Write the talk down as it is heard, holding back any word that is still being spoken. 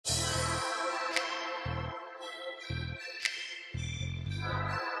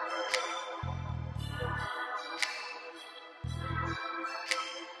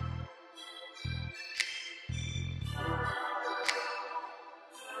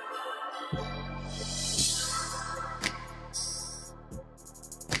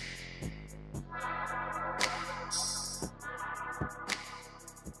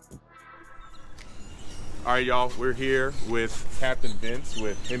All right, y'all, we're here with Captain Vince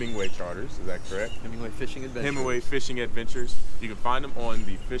with Hemingway Charters, is that correct? Hemingway Fishing AdVentures. Hemingway Fishing AdVentures. You can find them on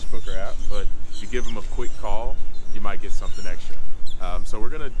the FishBooker app, but if you give them a quick call, you might get something extra. So we're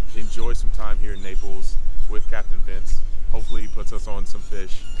gonna enjoy some time here in Naples with Captain Vince. Hopefully he puts us on some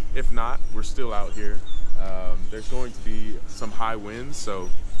fish. If not, we're still out here. There's going to be some high winds, so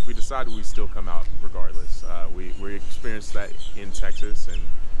we decided we'd still come out regardless. We experienced that in Texas, and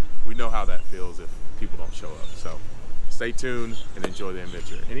we know how that feels if people don't show up. So stay tuned and enjoy the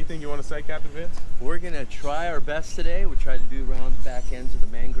adventure. Anything you want to say, Captain Vince? We're gonna try our best today. We try to do around the back ends of the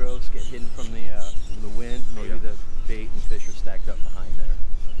mangroves, get hidden from the wind. Maybe the bait and fish are stacked up behind there.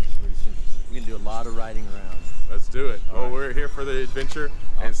 We're gonna do a lot of riding around. Let's do it. Well, we're here for the adventure,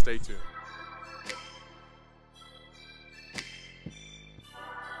 and stay tuned.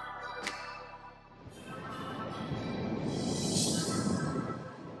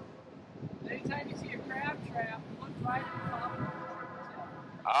 Anytime you see a crab trap, look right at the bottom of the tripletail.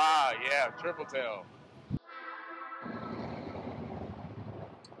 Ah, yeah, tripletail.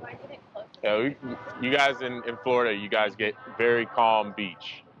 Yeah, you guys in Florida, you guys get very calm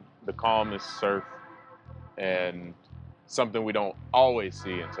beach. The calmest surf, and something we don't always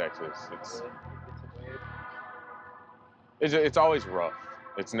see in Texas. It's always rough.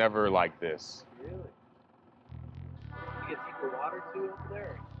 It's never like this. Really? You get deeper water too over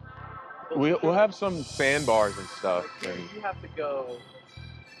there? We'll have some sandbars and stuff. And you have to go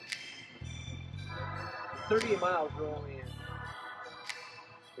 30 miles, we're only in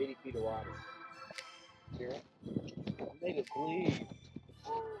 80 feet of water. Hear it? I made it bleed.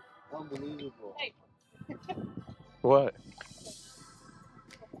 Unbelievable. Hey. What?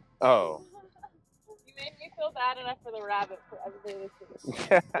 Oh. You made me feel bad enough for the rabbit for everybody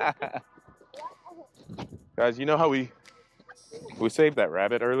listening. Guys, you know how we saved that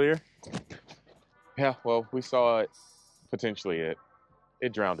rabbit earlier? Yeah, well, we saw it, potentially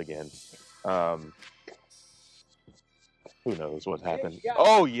it drowned again. Who knows what happened?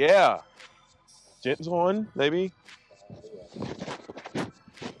 Oh yeah! Gent's one, maybe?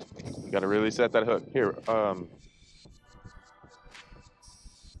 You gotta really set that hook. Here,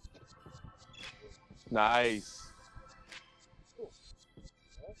 nice.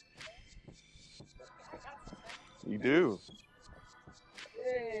 You do.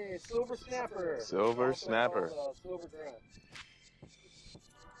 Hey, silver snapper. Silver snapper. Silver grunt.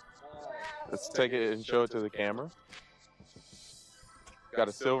 Let's take it and show it to the camera. Got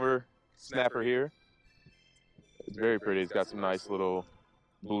a silver snapper here. It's very pretty. It's got some nice little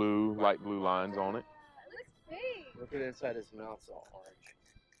blue, light blue lines on it. It looks big. Look at inside his mouth, it's all orange.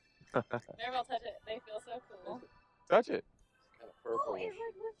 Never will touch it. They feel so cool. Touch it. It's kind of purple. Oh, it's like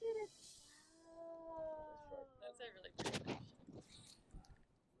lifted. That's a really pretty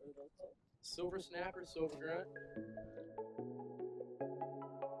fish. Silver snapper, silver grunt.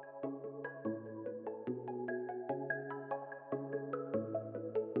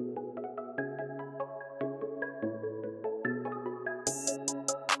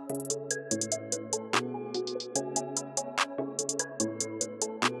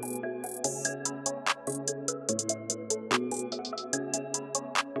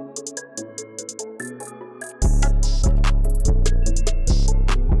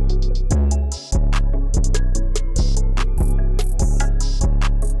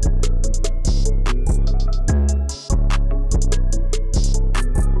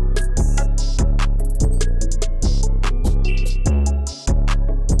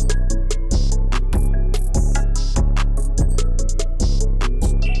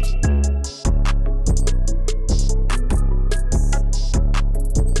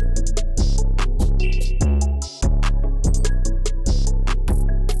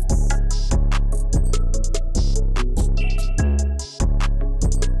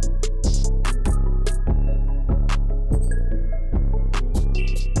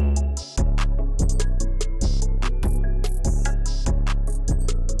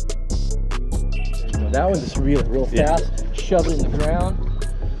 That one just reel it real fast, shove it in the ground,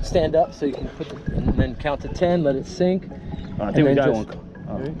 stand up so you can put it, and then count to 10, let it sink, and then just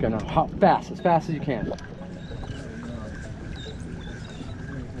gonna hop fast, as fast as you can.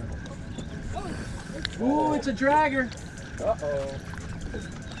 Ooh, it's a dragger. Uh-oh.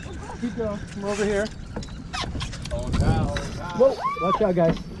 Keep going, come over here. Oh, now. Whoa, watch out,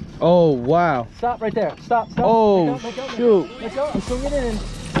 guys. Oh, wow. Stop right there, stop. Oh, shoot. Let go, I'm swinging it in.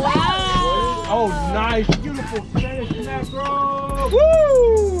 Wow! Oh, nice, beautiful finish, Mackerel!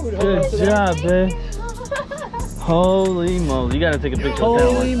 Woo! Good job, babe. Holy moly, you gotta take a picture of that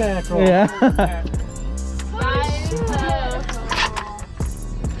one. Holy mackerel. Yeah.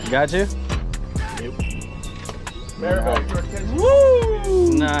 Got you?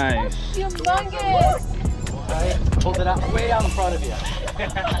 Woo! Nice. Humongous. Right? Hold it out way out in front of you.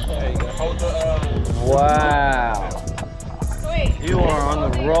 There you go. Hold the. Wow. Wait. You are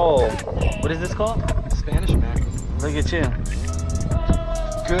on the roll. What is this called? Spanish mackerel. Look at you.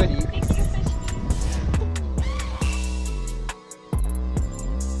 Good eating.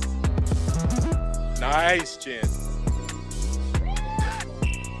 Nice, Jen.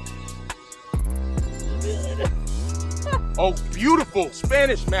 Oh, beautiful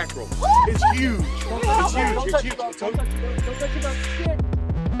Spanish mackerel. It's huge. It's huge. It's huge. Don't touch about shit.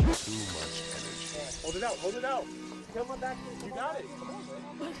 Too much energy. Hold it out. Hold it out. Come on back. You got it.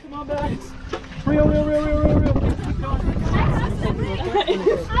 Come on back. Real.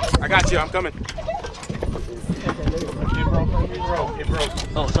 I got you. I'm coming. It broke.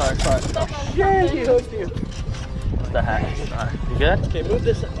 Oh, sorry. Yeah, he hooked you. What's the hat? Sorry. You good? Okay, move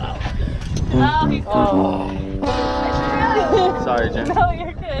this out. Oh, he's Sorry, Jen. No,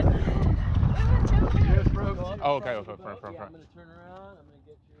 you're good. Oh, okay. Yeah, front. I'm going to turn around. I'm going to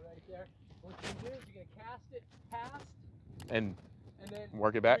get you right there. What you do is you're going to cast it past And then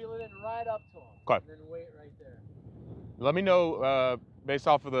work it back. reel it in right up to him. Okay. And then wait right there. Let me know based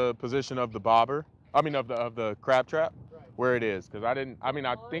off of the position of the bobber. I mean of the crab trap, Right. where it is, because I didn't. I mean,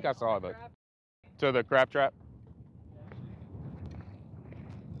 I think I saw it to the crab trap.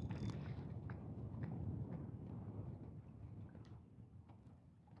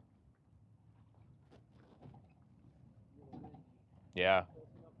 Yeah.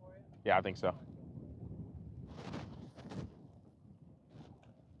 Yeah, I think so.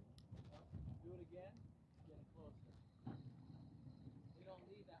 Do it again. Get it closer. You don't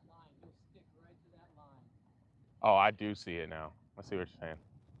leave that line. You'll stick right to that line. Oh, I do see it now. I see what you're saying.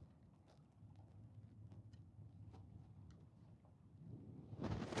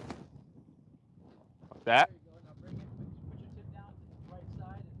 Like that? There you go. Now bring it. Put your tip down to the right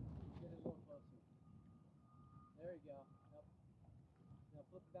side and get it a little closer. There you go. Now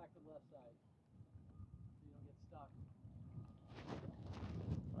flip it back to the left side. So you don't get stuck.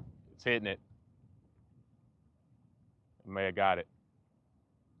 It's hitting it. May have got it.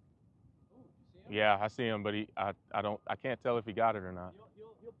 Ooh, you see him? Yeah, I see him, but I can't tell if he got it or not.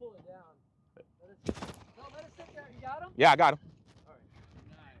 He'll pull it down. Let it sit there. You got him? Yeah, I got him. All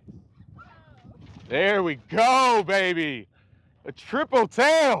right. Nice. There we go, baby. A triple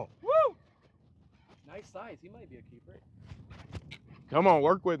tail. Woo! Nice size. He might be a keeper. Come on,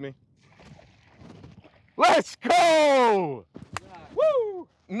 work with me. Let's go! Nice. Woo!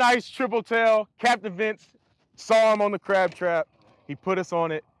 Nice triple tail. Captain Vince saw him on the crab trap. He put us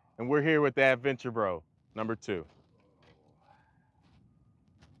on it, and we're here with the AdVenture Bro, number 2.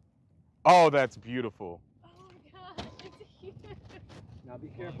 Oh, that's beautiful. Oh my gosh, it's huge. Now be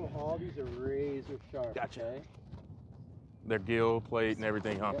careful. All these are razor sharp. Gotcha. Okay? Their gill plate and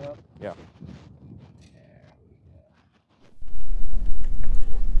everything, huh? Yep. Yeah.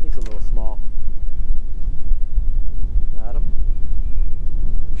 He's a little small. Got him?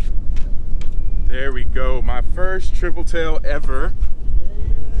 There we go. My first triple tail ever.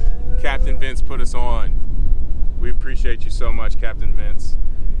 Captain Vince put us on. We appreciate you so much, Captain Vince.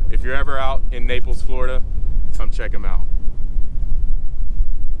 If you're ever out in Naples, Florida, come check him out.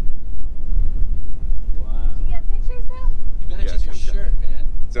 Wow. Did you get pictures though? It matches your shirt, man.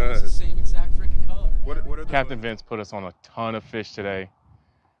 It's Does. the same exact freaking color. What are Captain Vince put us on a ton of fish today.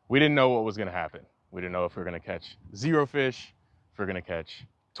 We didn't know what was going to happen. We didn't know if we were going to catch 0 fish, if we were going to catch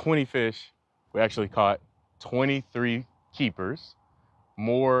 20 fish. We actually caught 23 keepers,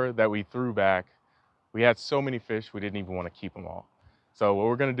 more that we threw back. We had so many fish, we didn't even want to keep them all. So what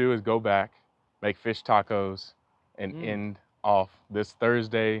we're going to do is go back, make fish tacos, and end off this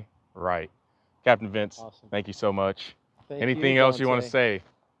Thursday right. Captain Vince, Awesome. thank you so much. Thank Anything else you want to say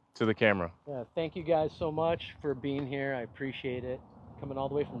to the camera? Yeah, thank you guys so much for being here. I appreciate it. Coming all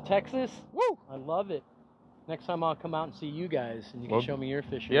the way from Texas. Woo! I love it. Next time I'll come out and see you guys and you can Well, show me your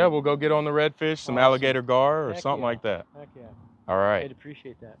fishing. Yeah, we'll go get on the redfish, some Awesome. alligator gar or Heck something yeah. like that. Heck yeah. All right, I'd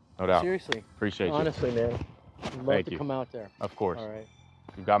appreciate that. no doubt. Seriously. Appreciate you. Honestly, man. I'd love Thank to you. come out there. Of course. All right.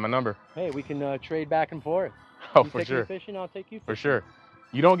 You've got my number. Hey, we can trade back and forth. Oh, You for take sure. me fishing, I'll take you fishing. For sure.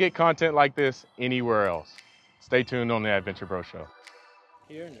 You don't get content like this anywhere else. Stay tuned on the AdVenture Bro Show.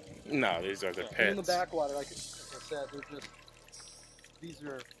 Here, no. No, these are the In the backwater, like I said, they're just, these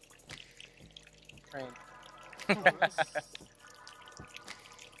are trained.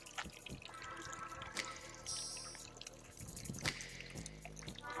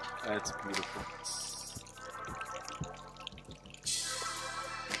 That's beautiful.